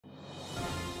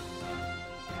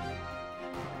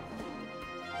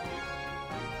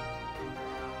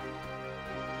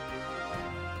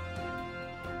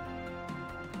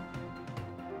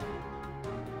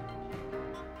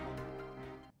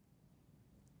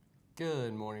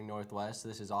Good morning, Northwest.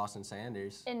 This is Austin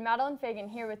Sanders. And Madeline Fagan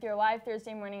here with your live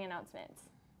Thursday morning announcements.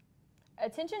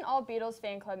 Attention all Beatles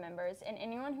fan club members and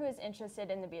anyone who is interested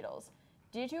in the Beatles.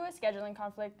 Due to a scheduling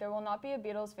conflict, there will not be a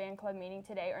Beatles fan club meeting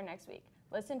today or next week.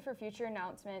 Listen for future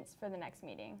announcements for the next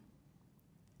meeting.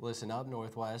 Listen up,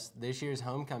 Northwest. This year's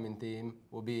homecoming theme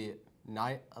will be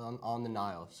Night on the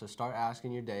Nile, so start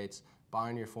asking your dates,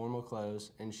 buying your formal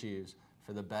clothes and shoes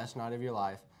for the best night of your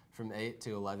life from 8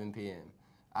 to 11 p.m.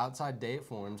 Outside date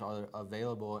forms are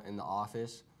available in the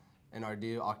office and are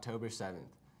due October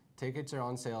 7th. Tickets are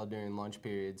on sale during lunch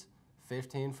periods,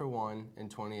 15 for one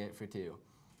and 28 for two.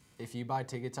 If you buy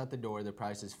tickets at the door, the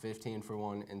price is 15 for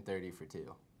one and 30 for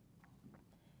two.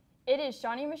 It is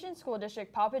Shawnee Mission School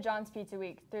District Papa John's Pizza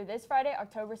Week through this Friday,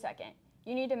 October 2nd.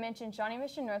 You need to mention Shawnee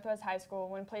Mission Northwest High School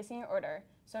when placing your order,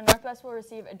 so Northwest will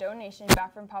receive a donation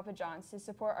back from Papa John's to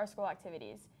support our school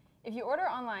activities. If you order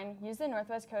online, use the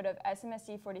Northwest code of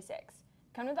SMSC46.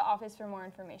 Come to the office for more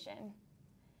information.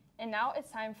 And now it's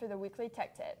time for the weekly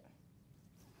tech tip.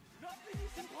 Nothing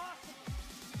is impossible.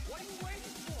 What are you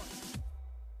waiting for?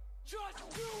 Just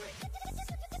do it!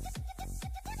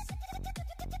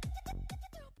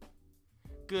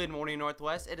 Good morning,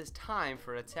 Northwest. It is time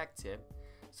for a tech tip.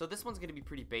 So this one's going to be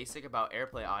pretty basic about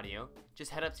AirPlay audio. Just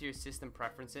head up to your system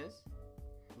preferences,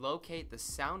 locate the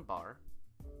soundbar,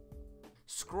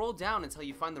 scroll down until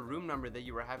you find the room number that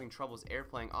you were having troubles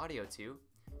AirPlaying audio to.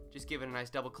 Just give it a nice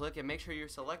double click and make sure you're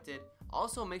selected.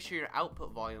 Also make sure your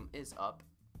output volume is up.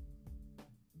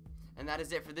 And that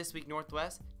is it for this week,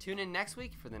 Northwest. Tune in next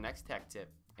week for the next tech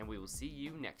tip, and we will see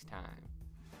you next time.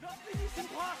 Nothing is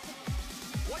impossible.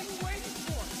 What are you waiting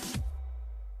for?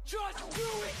 Just do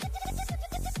it!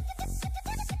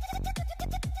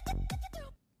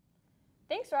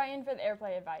 Thanks, Ryan, for the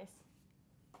AirPlay advice.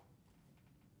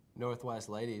 Northwest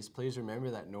ladies, please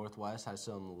remember that Northwest has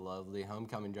some lovely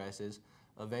homecoming dresses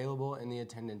available in the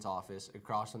attendance office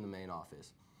across from the main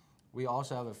office. We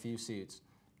also have a few suits.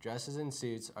 Dresses and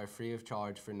suits are free of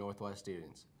charge for Northwest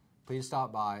students. Please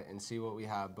stop by and see what we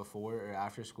have before or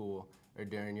after school or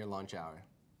during your lunch hour.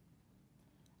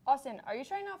 Austin, are you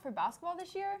trying out for basketball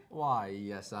this year? Why,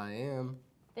 yes I am.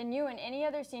 Then you and any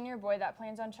other senior boy that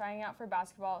plans on trying out for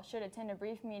basketball should attend a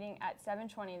brief meeting at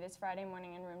 7:20 this Friday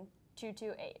morning in room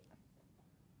 228.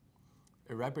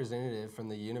 A representative from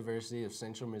the University of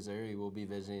Central Missouri will be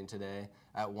visiting today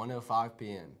at 1:05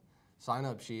 p.m.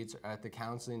 Sign-up sheets are at the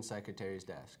counseling secretary's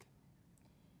desk.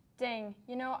 Dang,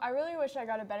 you know, I really wish I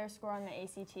got a better score on the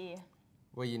ACT.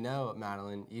 Well, you know,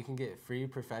 Madeline, you can get free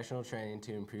professional training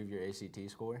to improve your ACT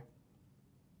score.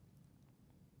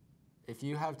 If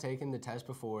you have taken the test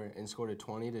before and scored a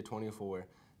 20 to 24,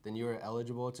 then you are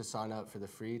eligible to sign up for the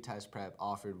free test prep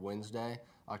offered Wednesday,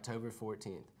 October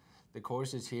 14th. The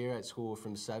course is here at school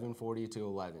from 7:40 to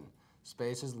 11.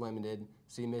 Space is limited.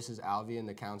 See Mrs. Alvey in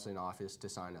the counseling office to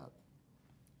sign up.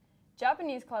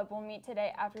 Japanese Club will meet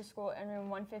today after school in room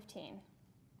 115.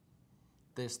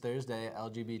 This Thursday,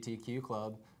 LGBTQ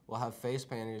Club will have face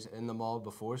painters in the mall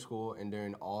before school and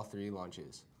during all three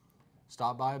lunches.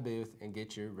 Stop by a booth and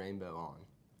get your rainbow on.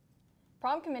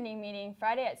 Prom committee meeting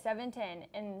Friday at 7:10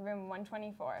 in room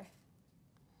 124.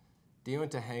 Do you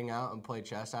want to hang out and play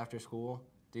chess after school?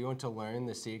 Do you want to learn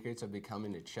the secrets of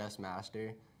becoming a chess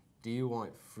master? Do you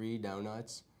want free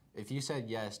donuts? If you said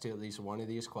yes to at least one of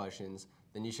these questions,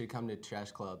 then you should come to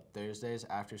Chess Club Thursdays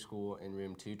after school in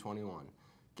room 221.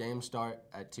 Games start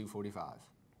at 2:45.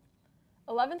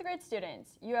 11th grade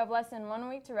students, you have less than 1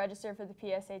 week to register for the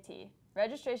PSAT.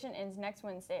 Registration ends next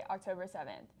Wednesday, October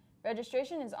 7th.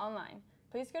 Registration is online.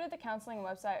 Please go to the counseling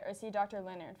website or see Dr.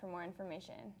 Leonard for more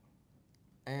information.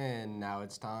 And now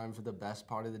it's time for the best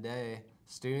part of the day,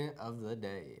 Student of the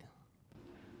Day.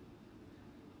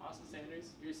 Austin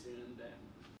Sanders, your student of the day.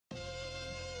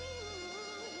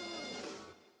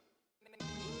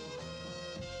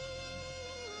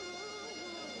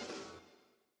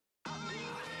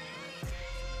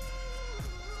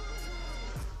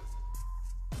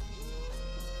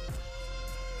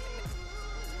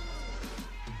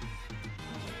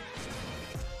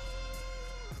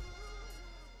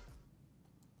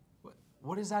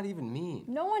 What does that even mean?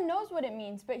 No one knows what it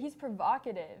means, but he's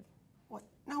provocative. What?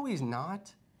 No, he's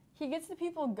not. He gets the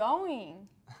people going.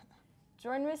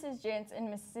 Join Mrs. Jantz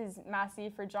and Mrs. Massey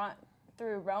for jaunt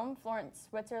through Rome, Florence,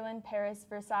 Switzerland, Paris,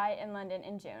 Versailles, and London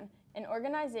in June. An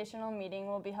organizational meeting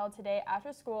will be held today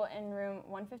after school in room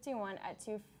 151 at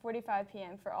 2:45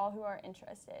 p.m. for all who are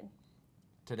interested.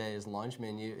 Today's lunch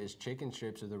menu is chicken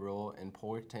strips with a roll and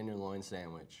pork tenderloin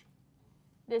sandwich.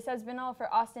 This has been all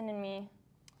for Austin and me.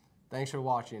 Thanks for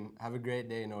watching. Have a great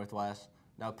day, Northwest.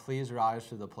 Now please rise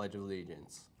for the Pledge of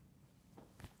Allegiance.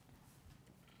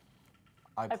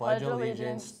 I pledge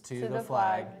allegiance to the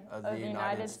flag of the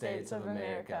United States of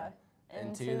America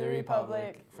and to the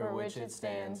republic for which it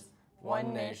stands,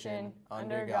 one nation,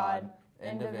 under God,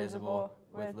 indivisible,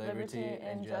 with liberty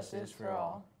and justice for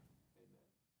all.